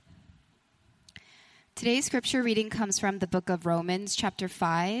Today's scripture reading comes from the book of Romans, chapter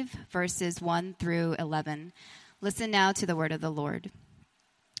 5, verses 1 through 11. Listen now to the word of the Lord.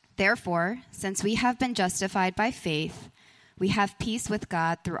 Therefore, since we have been justified by faith, we have peace with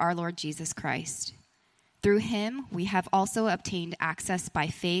God through our Lord Jesus Christ. Through him, we have also obtained access by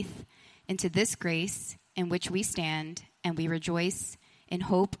faith into this grace in which we stand, and we rejoice in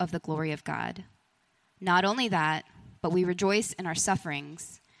hope of the glory of God. Not only that, but we rejoice in our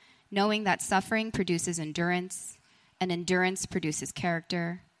sufferings, knowing that suffering produces endurance, and endurance produces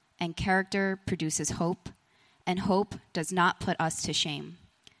character, and character produces hope, and hope does not put us to shame,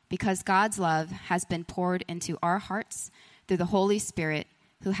 because God's love has been poured into our hearts through the Holy Spirit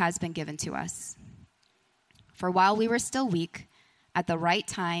who has been given to us. For while we were still weak, at the right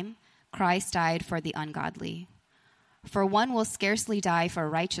time, Christ died for the ungodly. For one will scarcely die for a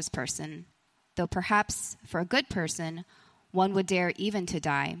righteous person, though perhaps for a good person, one would dare even to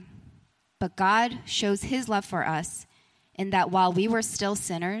die. But God shows his love for us in that while we were still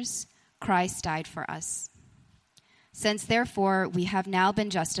sinners, Christ died for us. Since therefore we have now been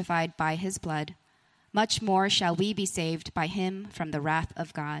justified by his blood, much more shall we be saved by him from the wrath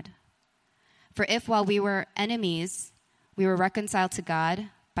of God. For if while we were enemies, we were reconciled to God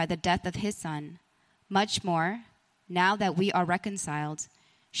by the death of his Son, much more, now that we are reconciled,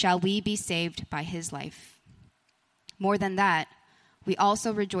 shall we be saved by his life. More than that, we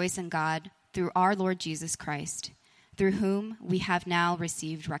also rejoice in God through our Lord Jesus Christ, through whom we have now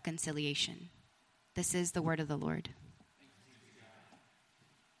received reconciliation. This is the word of the Lord.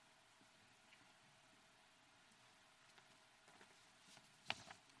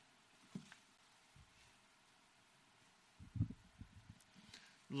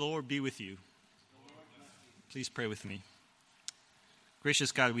 Lord be with you. Please pray with me.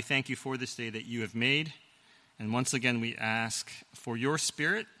 Gracious God, we thank you for this day that you have made. And once again, we ask for your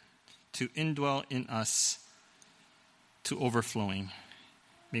Spirit to indwell in us to overflowing.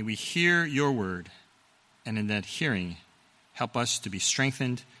 May we hear your word, and in that hearing, help us to be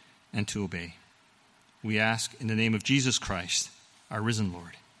strengthened and to obey. We ask in the name of Jesus Christ, our risen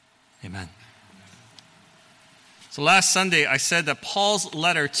Lord. Amen. So last Sunday, I said that Paul's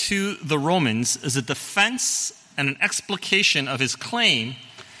letter to the Romans is a defense and an explication of his claim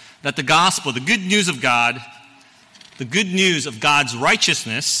that the gospel, the good news of God, the good news of God's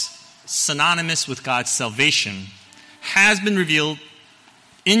righteousness, synonymous with God's salvation, has been revealed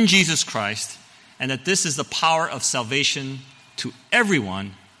in Jesus Christ, and that this is the power of salvation to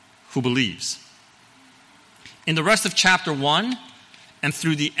everyone who believes. In the rest of chapter 1 and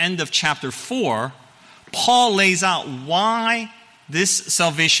through the end of chapter 4, Paul lays out why this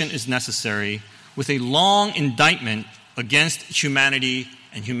salvation is necessary with a long indictment against humanity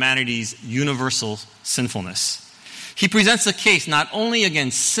and humanity's universal sinfulness. He presents a case not only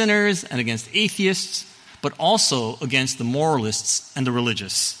against sinners and against atheists, but also against the moralists and the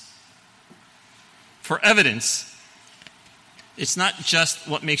religious. For evidence, it's not just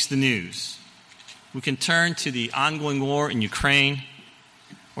what makes the news. We can turn to the ongoing war in Ukraine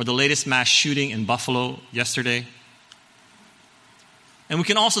or the latest mass shooting in Buffalo yesterday. And we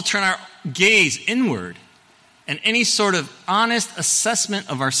can also turn our gaze inward, and any sort of honest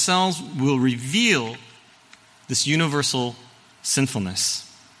assessment of ourselves will reveal this universal sinfulness.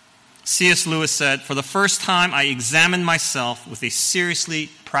 C.S. Lewis said, "For the first time, I examined myself with a seriously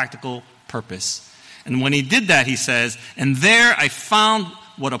practical purpose." And when he did that, he says, "And there I found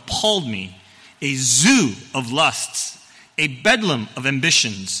what appalled me, a zoo of lusts, a bedlam of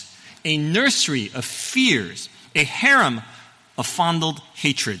ambitions, a nursery of fears, a harem of fondled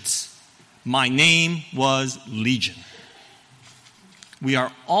hatreds. My name was Legion." We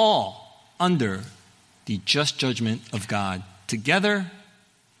are all under the just judgment of God, together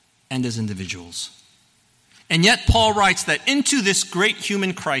and as individuals. And yet Paul writes that into this great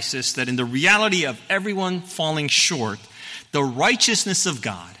human crisis, that in the reality of everyone falling short, the righteousness of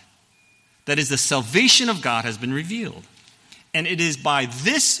God, that is the salvation of God, has been revealed. And it is by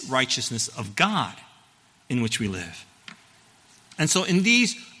this righteousness of God in which we live. And so in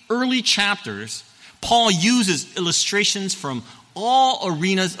these early chapters, Paul uses illustrations from all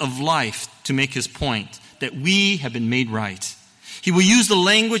arenas of life to make his point that we have been made right. He will use the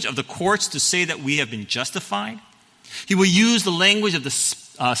language of the courts to say that we have been justified. He will use the language of the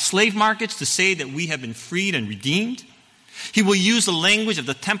slave markets to say that we have been freed and redeemed. He will use the language of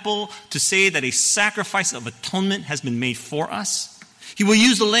the temple to say that a sacrifice of atonement has been made for us. He will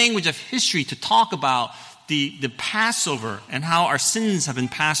use the language of history to talk about the Passover and how our sins have been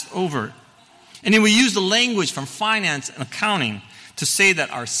passed over. And he will use the language from finance and accounting to say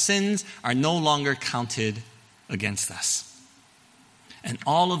that our sins are no longer counted against us. And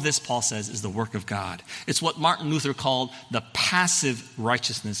all of this, Paul says, is the work of God. It's what Martin Luther called the passive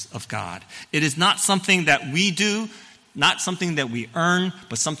righteousness of God. It is not something that we do, not something that we earn,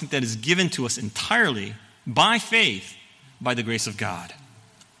 but something that is given to us entirely by faith, by the grace of God.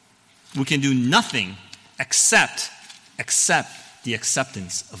 We can do nothing except the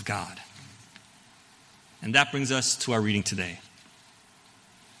acceptance of God. And that brings us to our reading today.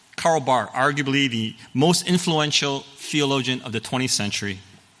 Karl Barth, arguably the most influential theologian of the 20th century,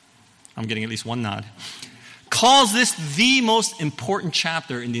 I'm getting at least one nod, calls this the most important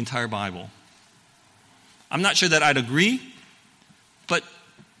chapter in the entire Bible. I'm not sure that I'd agree, but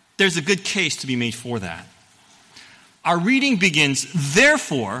there's a good case to be made for that. Our reading begins,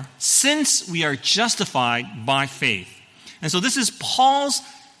 therefore, since we are justified by faith. And so this is Paul's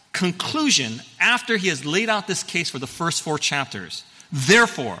conclusion after he has laid out this case for the first 4 chapters.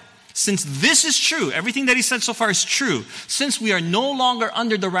 Therefore, since this is true, everything that he said so far is true, since we are no longer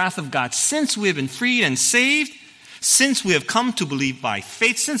under the wrath of God, since we have been freed and saved, since we have come to believe by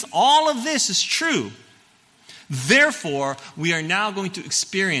faith, since all of this is true, therefore, we are now going to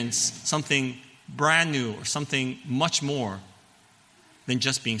experience something brand new or something much more than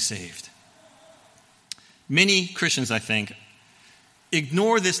just being saved. Many Christians, I think,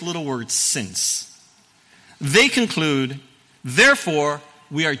 ignore this little word since. They conclude, therefore,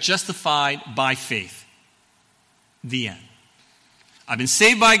 we are justified by faith. The end. I've been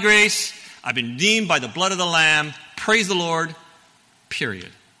saved by grace. I've been redeemed by the blood of the Lamb. Praise the Lord. Period.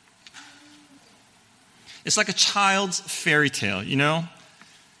 It's like a child's fairy tale, you know?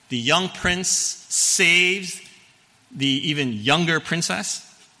 The young prince saves the even younger princess,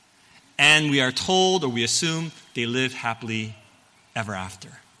 and we are told, or we assume, they live happily ever after.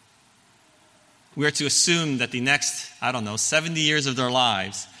 We are to assume that the next, 70 years of their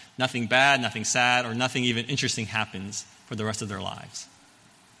lives, nothing bad, nothing sad, or nothing even interesting happens for the rest of their lives.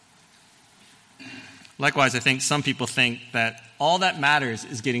 Likewise, I think some people think that all that matters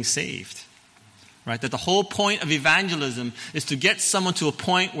is getting saved. Right? That the whole point of evangelism is to get someone to a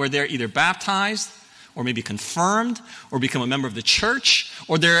point where they're either baptized or maybe confirmed or become a member of the church,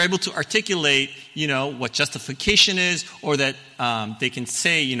 or they're able to articulate, what justification is, or that they can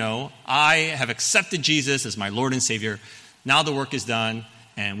say, I have accepted Jesus as my Lord and Savior. Now the work is done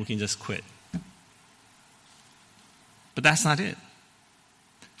and we can just quit. But that's not it.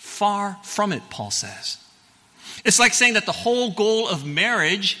 Far from it, Paul says. It's like saying that the whole goal of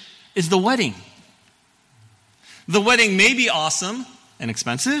marriage is the wedding. The wedding may be awesome and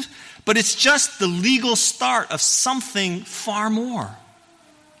expensive, but it's just the legal start of something far more.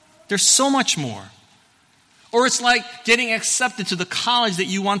 There's so much more. Or it's like getting accepted to the college that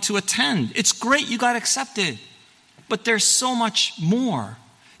you want to attend. It's great you got accepted, but there's so much more.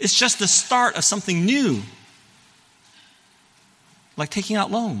 It's just the start of something new, like taking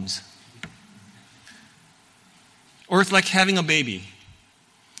out loans. Or it's like having a baby.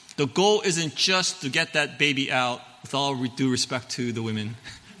 The goal isn't just to get that baby out, with all due respect to the women,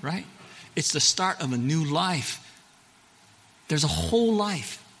 right? It's the start of a new life. There's a whole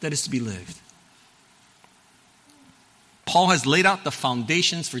life that is to be lived. Paul has laid out the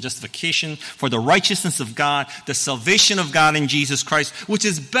foundations for justification, for the righteousness of God, the salvation of God in Jesus Christ, which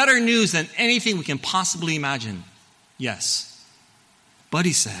is better news than anything we can possibly imagine. Yes. But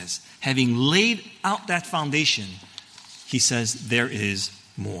he says, having laid out that foundation, he says there is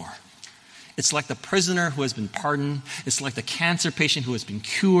more. It's like the prisoner who has been pardoned. It's like the cancer patient who has been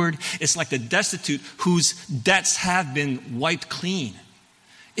cured. It's like the destitute whose debts have been wiped clean.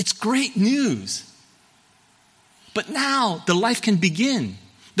 It's great news. But now the life can begin.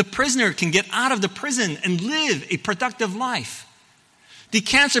 The prisoner can get out of the prison and live a productive life. The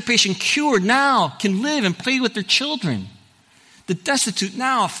cancer patient cured now can live and play with their children. The destitute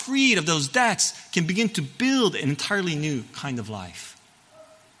now, freed of those debts, can begin to build an entirely new kind of life.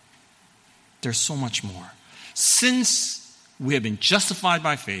 There's so much more. Since we have been justified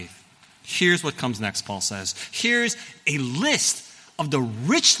by faith, here's what comes next, Paul says. Here's a list of the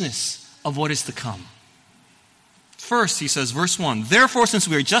richness of what is to come. First, he says, verse 1, therefore, since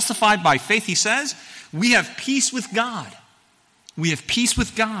we are justified by faith, he says, we have peace with God. We have peace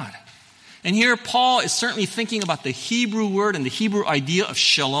with God. And here Paul is certainly thinking about the Hebrew word and the Hebrew idea of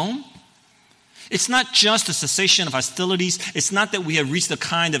shalom. It's not just a cessation of hostilities. It's not that we have reached a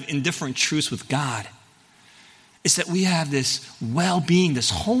kind of indifferent truce with God. It's that we have this well-being, this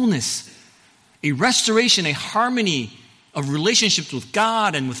wholeness, a restoration, a harmony of relationships with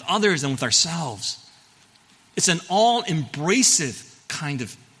God and with others and with ourselves. It's an all-embracive kind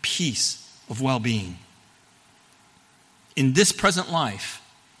of peace of well-being. In this present life,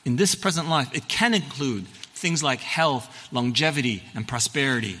 it can include things like health, longevity, and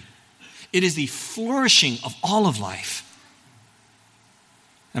prosperity. It is the flourishing of all of life.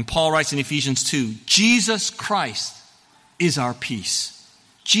 And Paul writes in Ephesians 2, Jesus Christ is our peace.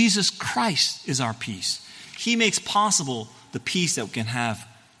 Jesus Christ is our peace. He makes possible the peace that we can have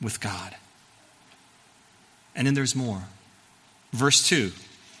with God. And then there's more. Verse 2,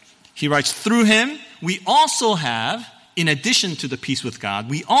 he writes, through him we also have, in addition to the peace with God,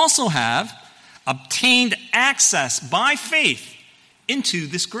 we also have obtained access by faith into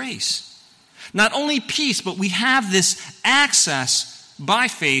this grace. Not only peace, but we have this access by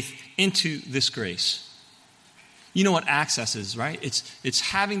faith into this grace. You know what access is, right? It's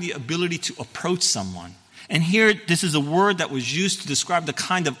having the ability to approach someone. And here, this is a word that was used to describe the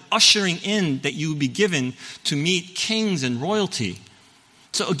kind of ushering in that you would be given to meet kings and royalty.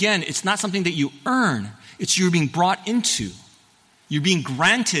 So again, it's not something that you earn. It's you're being brought into. You're being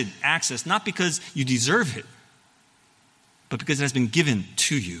granted access, not because you deserve it, but because it has been given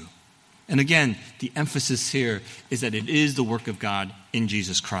to you. And again, the emphasis here is that it is the work of God in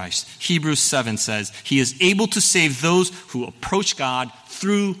Jesus Christ. Hebrews 7 says, he is able to save those who approach God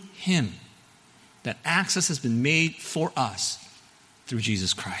through him. That access has been made for us through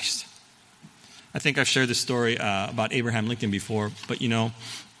Jesus Christ. I think I've shared this story about Abraham Lincoln before, but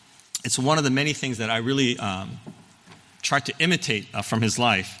it's one of the many things that I really tried to imitate from his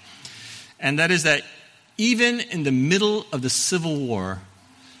life. And that is that even in the middle of the Civil War,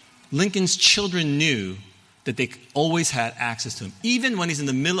 Lincoln's children knew that they always had access to him. Even when he's in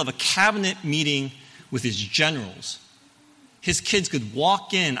the middle of a cabinet meeting with his generals, his kids could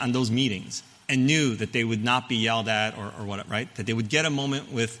walk in on those meetings and knew that they would not be yelled at or what, right? That they would get a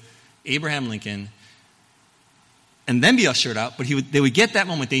moment with Abraham Lincoln and then be ushered out, but they would get that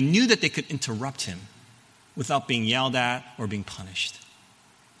moment. They knew that they could interrupt him without being yelled at or being punished.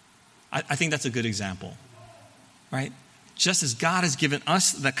 I think that's a good example, right? Just as God has given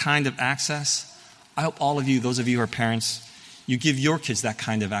us that kind of access, I hope all of you, those of you who are parents, you give your kids that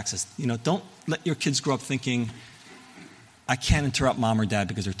kind of access. Don't let your kids grow up thinking, I can't interrupt mom or dad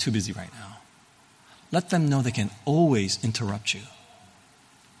because they're too busy right now. Let them know they can always interrupt you.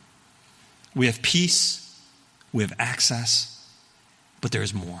 We have peace, we have access, but there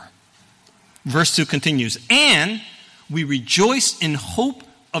is more. Verse 2 continues, and we rejoice in hope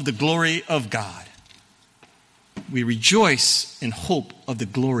of the glory of God. We rejoice in hope of the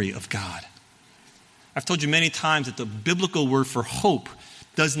glory of God. I've told you many times that the biblical word for hope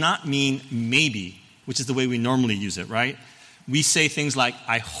does not mean maybe, which is the way we normally use it, right? We say things like,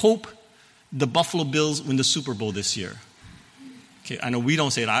 I hope the Buffalo Bills win the Super Bowl this year. Okay, I know we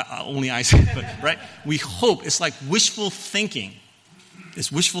don't say it, only I say it, but right? We hope. It's like wishful thinking.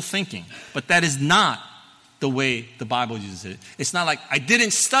 It's wishful thinking. But that is not the way the Bible uses it. It's not like, I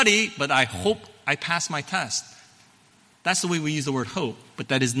didn't study, but I hope I pass my test. That's the way we use the word hope, but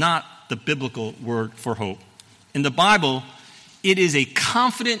that is not the biblical word for hope. In the Bible, it is a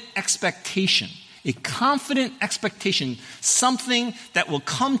confident expectation. A confident expectation, something that will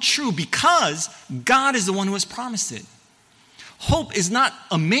come true because God is the one who has promised it. Hope is not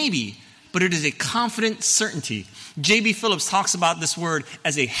a maybe, but it is a confident certainty. J.B. Phillips talks about this word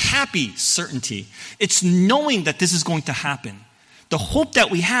as a happy certainty. It's knowing that this is going to happen. The hope that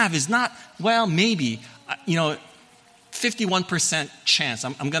we have is not, well, maybe, 51% chance.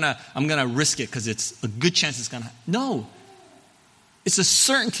 I'm gonna risk it because it's a good chance it's gonna happen. No. It's a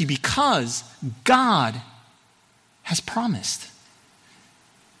certainty because God has promised.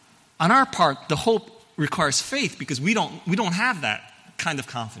 On our part, the hope requires faith because we don't have that kind of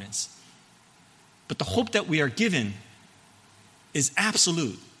confidence. But the hope that we are given is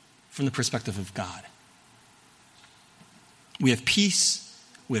absolute from the perspective of God. We have peace,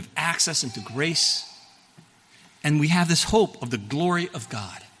 we have access into grace, and we have this hope of the glory of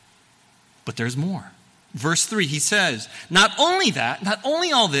God. But there's more. Verse 3, he says, not only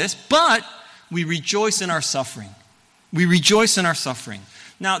all this, but we rejoice in our suffering. We rejoice in our suffering.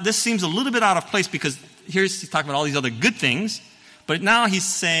 Now, this seems a little bit out of place because he's talking about all these other good things, but now he's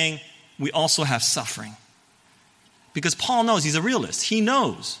saying we also have suffering. Because Paul knows, he's a realist. He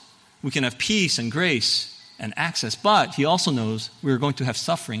knows we can have peace and grace and access, but he also knows we're going to have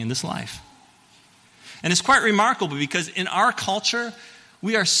suffering in this life. And it's quite remarkable because in our culture,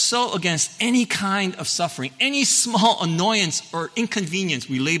 we are so against any kind of suffering. Any small annoyance or inconvenience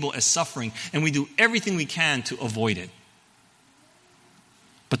we label as suffering, and we do everything we can to avoid it.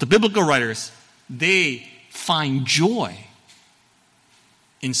 But the biblical writers, they find joy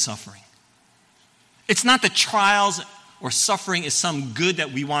in suffering. It's not that trials or suffering is some good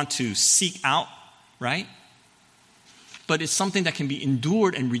that we want to seek out, right? But it's something that can be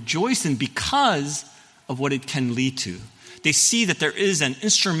endured and rejoiced in because of what it can lead to. They see that there is an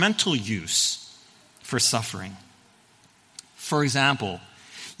instrumental use for suffering. For example,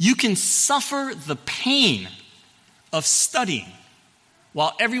 you can suffer the pain of studying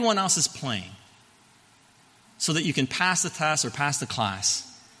while everyone else is playing so that you can pass the test or pass the class.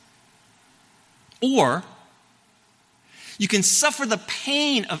 Or you can suffer the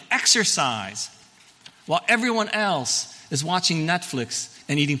pain of exercise while everyone else is watching Netflix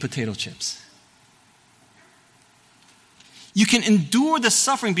and eating potato chips. You can endure the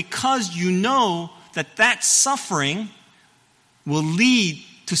suffering because you know that that suffering will lead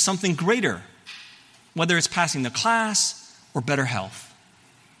to something greater, whether it's passing the class or better health.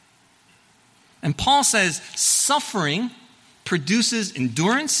 And Paul says suffering produces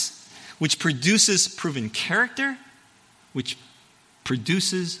endurance, which produces proven character, which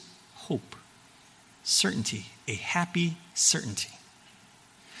produces hope, certainty, a happy certainty.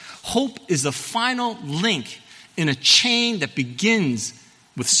 Hope is the final link in a chain that begins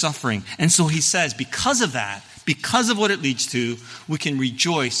with suffering. And so he says, because of that, because of what it leads to, we can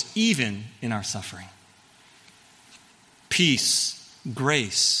rejoice even in our suffering. Peace,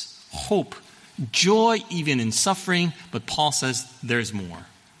 grace, hope, joy even in suffering, but Paul says there's more.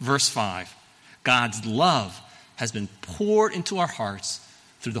 Verse 5, God's love has been poured into our hearts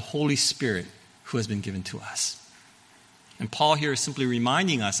through the Holy Spirit who has been given to us. And Paul here is simply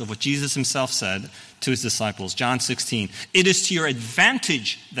reminding us of what Jesus himself said to his disciples. John 16, it is to your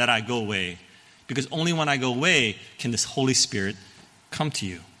advantage that I go away, because only when I go away can this Holy Spirit come to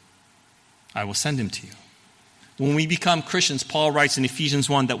you. I will send him to you. When we become Christians, Paul writes in Ephesians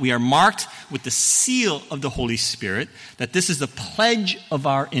 1 that we are marked with the seal of the Holy Spirit, that this is the pledge of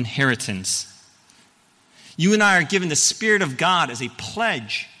our inheritance. You and I are given the Spirit of God as a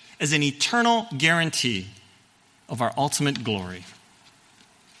pledge, as an eternal guarantee of our ultimate glory.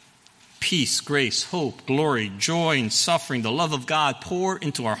 Peace, grace, hope, glory, joy, and suffering, the love of God poured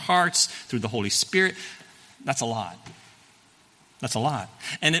into our hearts through the Holy Spirit. That's a lot. That's a lot.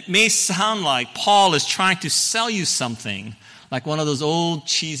 And it may sound like Paul is trying to sell you something, like one of those old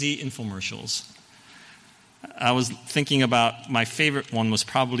cheesy infomercials. I was thinking about, my favorite one was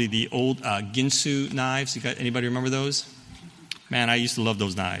probably the old Ginsu knives. Anybody remember those? Man, I used to love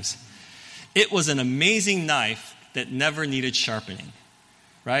those knives. It was an amazing knife that never needed sharpening,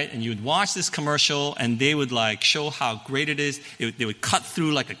 right? And you would watch this commercial, and they would like show how great it is. They would cut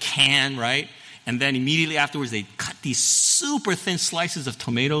through like a can, right? And then immediately afterwards, they'd cut these super thin slices of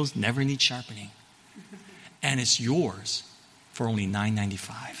tomatoes, never need sharpening. And it's yours for only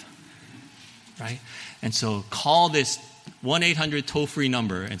 $9.95, right? And so call this 1-800 toll-free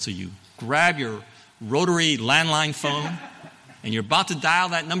number. And so you grab your rotary landline phone, and you're about to dial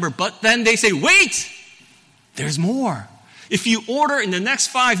that number, but then they say, wait, there's more. If you order in the next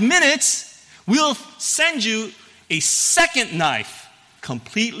 5 minutes, we'll send you a second knife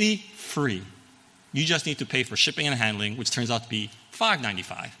completely free. You just need to pay for shipping and handling, which turns out to be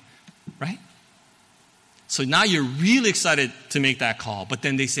 $5.95, right? So now you're really excited to make that call, but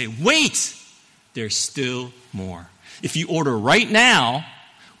then they say, wait, there's still more. If you order right now,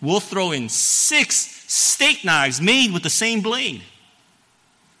 we'll throw in 6 steak knives made with the same blade.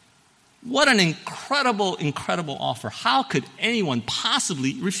 What an incredible, incredible offer. How could anyone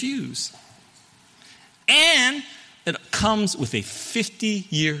possibly refuse? And it comes with a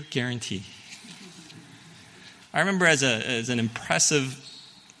 50-year guarantee. I remember as an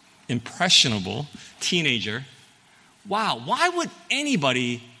impressionable teenager, wow, why would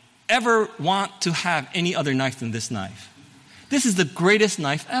anybody ever want to have any other knife than this knife? This is the greatest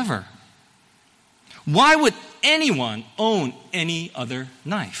knife ever. Why would anyone own any other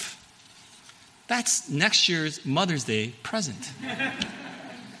knife? That's next year's Mother's Day present.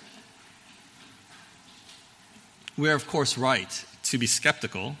 We are, of course, right to be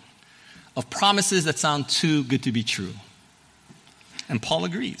skeptical of promises that sound too good to be true. And Paul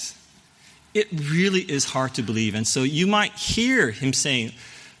agrees. It really is hard to believe. And so you might hear him saying,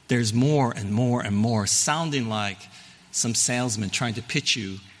 there's more and more and more, sounding like some salesman trying to pitch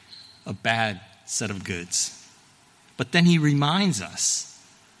you a bad set of goods. But then he reminds us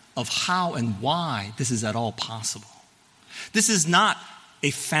of how and why this is at all possible. This is not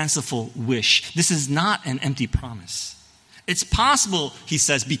a fanciful wish. This is not an empty promise. It's possible, he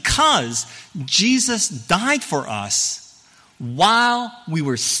says, because Jesus died for us while we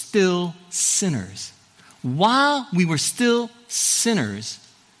were still sinners. While we were still sinners,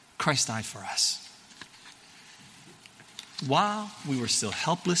 Christ died for us. While we were still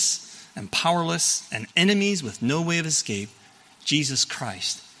helpless and powerless and enemies with no way of escape, Jesus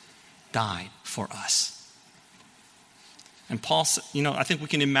Christ died for us. And Paul, I think we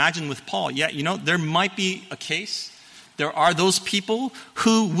can imagine with Paul, there might be a case. There are those people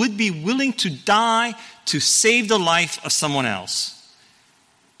who would be willing to die to save the life of someone else.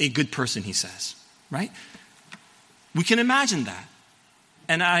 A good person, he says, right? We can imagine that.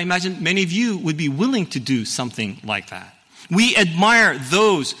 And I imagine many of you would be willing to do something like that. We admire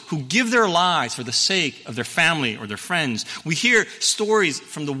those who give their lives for the sake of their family or their friends. We hear stories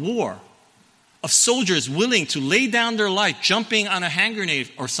from the war of soldiers willing to lay down their life, jumping on a hand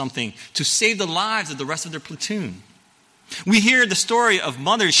grenade or something to save the lives of the rest of their platoon. We hear the story of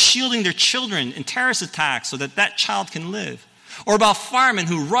mothers shielding their children in terrorist attacks so that that child can live. Or about firemen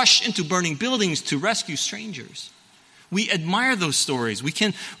who rush into burning buildings to rescue strangers. We admire those stories. We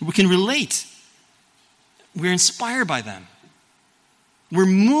can relate. We're inspired by them. We're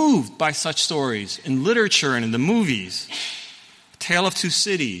moved by such stories in literature and in the movies. Tale of Two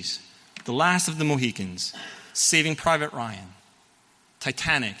Cities, The Last of the Mohicans, Saving Private Ryan,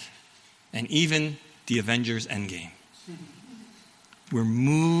 Titanic, and even The Avengers Endgame. We're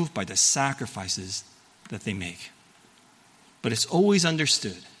moved by the sacrifices that they make. But it's always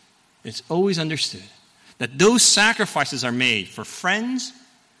understood that those sacrifices are made for friends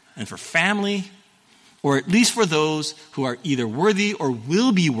and for family, or at least for those who are either worthy or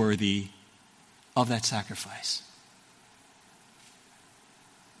will be worthy of that sacrifice.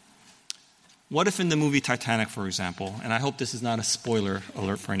 What if in the movie Titanic, for example, and I hope this is not a spoiler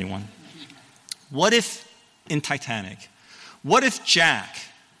alert for anyone, what if in Titanic, what if Jack,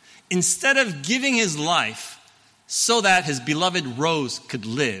 instead of giving his life so that his beloved Rose could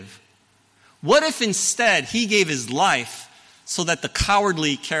live, what if instead he gave his life so that the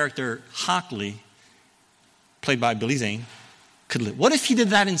cowardly character Hockley, played by Billy Zane, could live? What if he did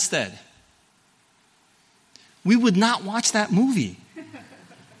that instead? We would not watch that movie.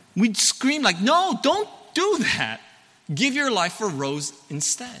 We'd scream like, no, don't do that. Give your life for Rose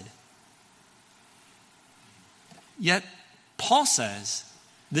instead. Yet, Paul says,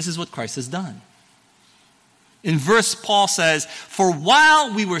 this is what Christ has done. In verse, Paul says, for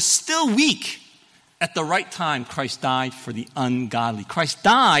while we were still weak, at the right time, Christ died for the ungodly. Christ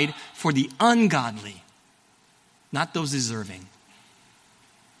died for the ungodly, not those deserving.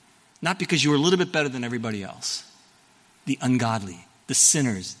 Not because you were a little bit better than everybody else. The ungodly, the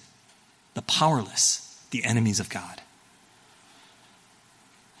sinners, the powerless, the enemies of God.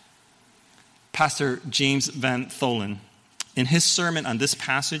 Pastor James Van Tholen, in his sermon on this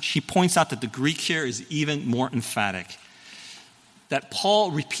passage, he points out that the Greek here is even more emphatic. That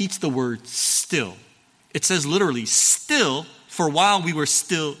Paul repeats the word still. It says literally, still, for while we were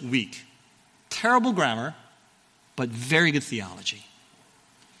still weak. Terrible grammar, but very good theology.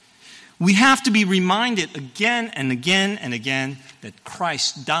 We have to be reminded again and again and again that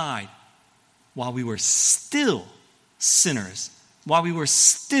Christ died while we were still sinners, while we were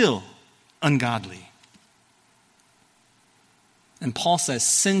still ungodly. And Paul says,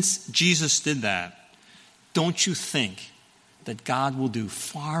 since Jesus did that, don't you think that God will do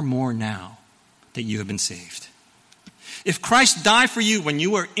far more now that you have been saved? If Christ died for you when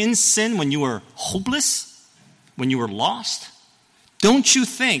you were in sin, when you were hopeless, when you were lost, don't you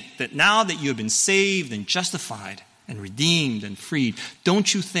think that now that you have been saved and justified and redeemed and freed,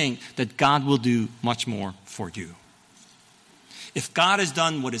 don't you think that God will do much more for you? If God has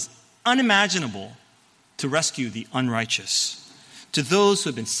done what is unimaginable to rescue the unrighteous, to those who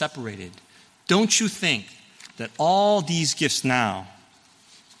have been separated, don't you think that all these gifts now,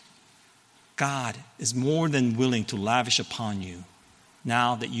 God is more than willing to lavish upon you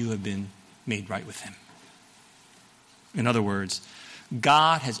now that you have been made right with Him? In other words,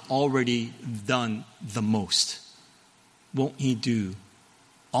 God has already done the most. Won't He do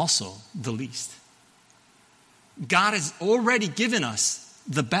also the least? God has already given us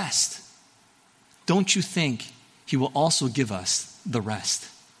the best. Don't you think He will also give us the rest?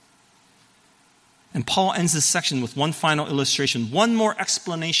 And Paul ends this section with one final illustration, one more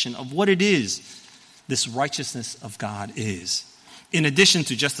explanation of what it is this righteousness of God is. In addition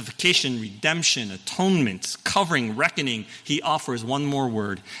to justification, redemption, atonement, covering, reckoning, he offers one more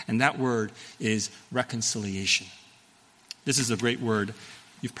word, and that word is reconciliation. This is a great word.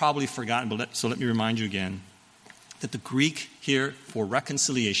 You've probably forgotten, so let me remind you again that the Greek here for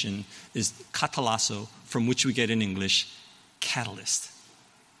reconciliation is katalasso, from which we get in English catalyst.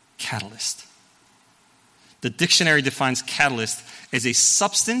 Catalyst. The dictionary defines catalyst as a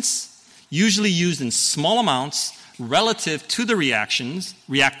substance usually used in small amounts relative to the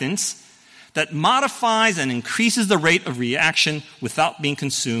reactants that modifies and increases the rate of reaction without being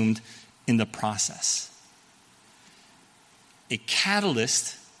consumed in the process. A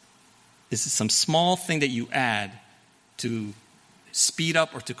catalyst is some small thing that you add to speed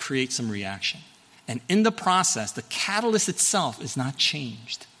up or to create some reaction. And in the process, the catalyst itself is not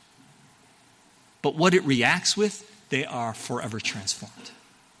changed. But what it reacts with, they are forever transformed.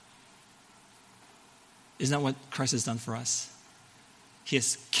 Isn't that what Christ has done for us? He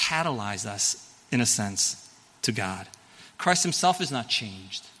has catalyzed us, in a sense, to God. Christ himself is not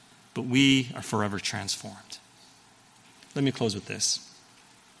changed, but we are forever transformed. Let me close with this.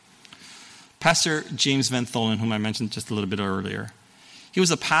 Pastor James Van Tholen, whom I mentioned just a little bit earlier, he was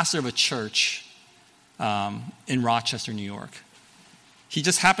a pastor of a church in Rochester, New York. He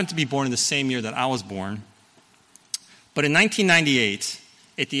just happened to be born in the same year that I was born. But in 1998,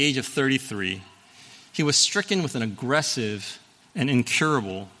 at the age of 33, he was stricken with an aggressive and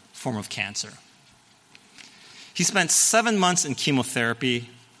incurable form of cancer. He spent 7 months in chemotherapy,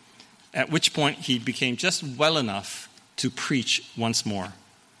 at which point he became just well enough to preach once more.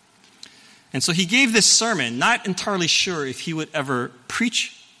 And so he gave this sermon, not entirely sure if he would ever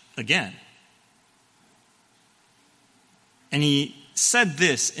preach again. And he said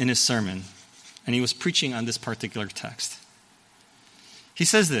this in his sermon, and he was preaching on this particular text. He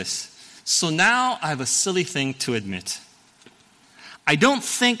says this, "So now I have a silly thing to admit. I don't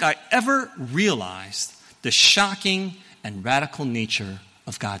think I ever realized the shocking and radical nature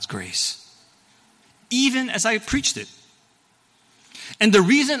of God's grace, even as I preached it. And the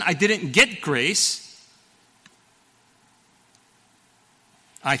reason I didn't get grace,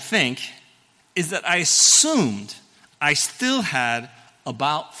 I think, is that I assumed I still had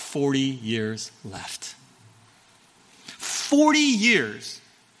about 40 years left. 40 years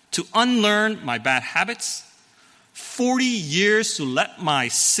to unlearn my bad habits, 40 years to let my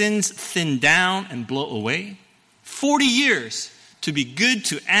sins thin down and blow away, 40 years to be good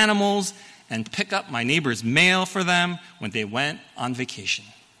to animals and pick up my neighbor's mail for them when they went on vacation.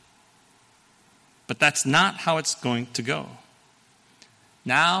 But that's not how it's going to go.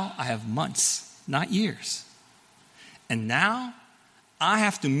 Now I have months, not years. And now I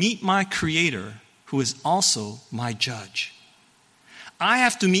have to meet my Creator, who is also my judge. I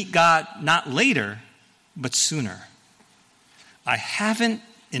have to meet God not later, but sooner. I haven't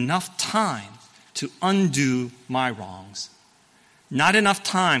enough time to undo my wrongs. Not enough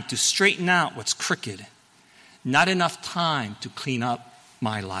time to straighten out what's crooked. Not enough time to clean up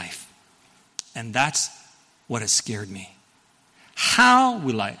my life. And that's what has scared me. How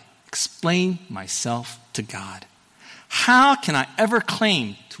will I explain myself to God? How can I ever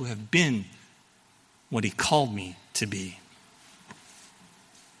claim to have been what he called me to be?"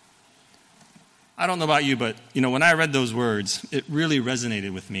 I don't know about you, but when I read those words, it really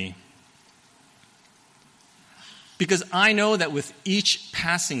resonated with me. Because I know that with each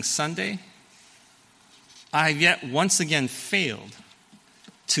passing Sunday, I have yet once again failed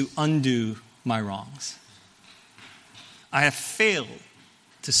to undo my wrongs. I have failed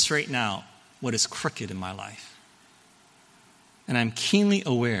to straighten out what is crooked in my life. And I'm keenly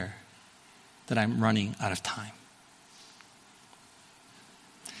aware that I'm running out of time.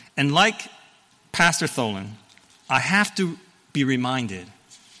 And like Pastor Tholen, I have to be reminded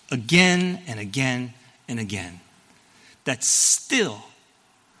again and again and again that still,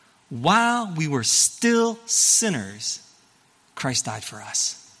 while we were still sinners, Christ died for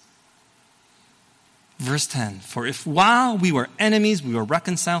us. Verse 10, "For if while we were enemies, we were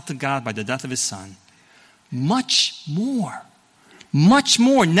reconciled to God by the death of his Son, much more,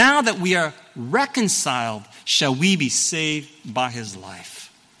 now that we are reconciled, shall we be saved by his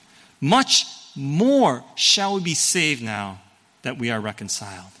life." Much more shall we be saved now that we are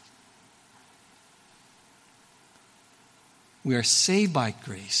reconciled. We are saved by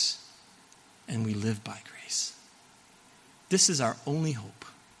grace, and we live by grace. This is our only hope.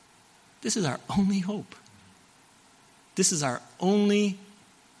 This is our only hope. This is our only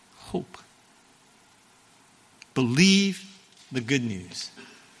hope. Believe the good news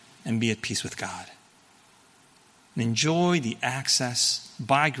and be at peace with God. And enjoy the access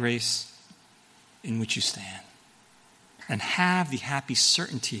by grace in which you stand. And have the happy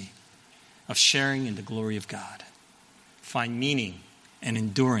certainty of sharing in the glory of God. Find meaning and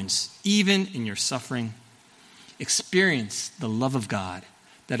endurance even in your suffering. Experience the love of God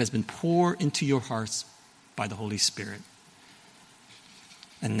that has been poured into your hearts by the Holy Spirit.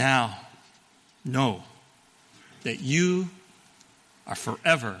 And now, know that you are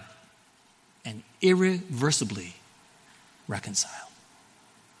forever and irreversibly reconciled.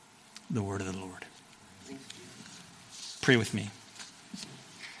 The word of the Lord. Pray with me.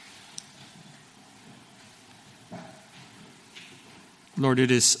 Lord,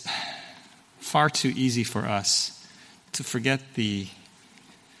 it is far too easy for us to forget the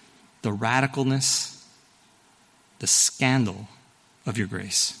radicalness, the scandal of your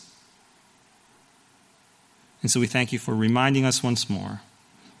grace. And so we thank you for reminding us once more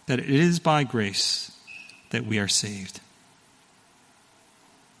that it is by grace that we are saved.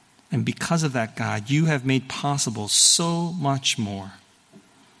 And because of that, God, you have made possible so much more.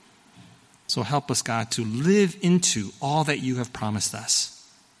 So help us, God, to live into all that you have promised us,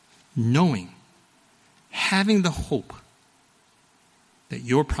 knowing, having the hope that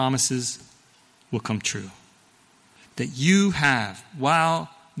your promises will come true. That you have, while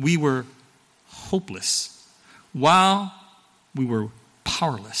we were hopeless, while we were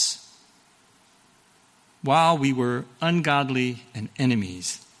powerless, while we were ungodly and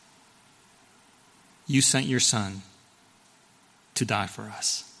enemies, you sent your Son to die for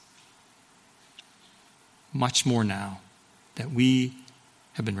us. Much more now that we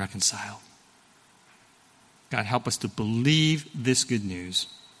have been reconciled. God, help us to believe this good news.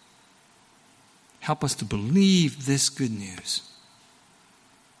 Help us to believe this good news.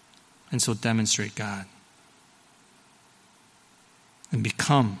 And so demonstrate, God, and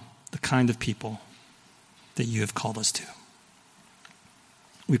become the kind of people that you have called us to.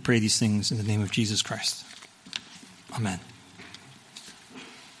 We pray these things in the name of Jesus Christ. Amen.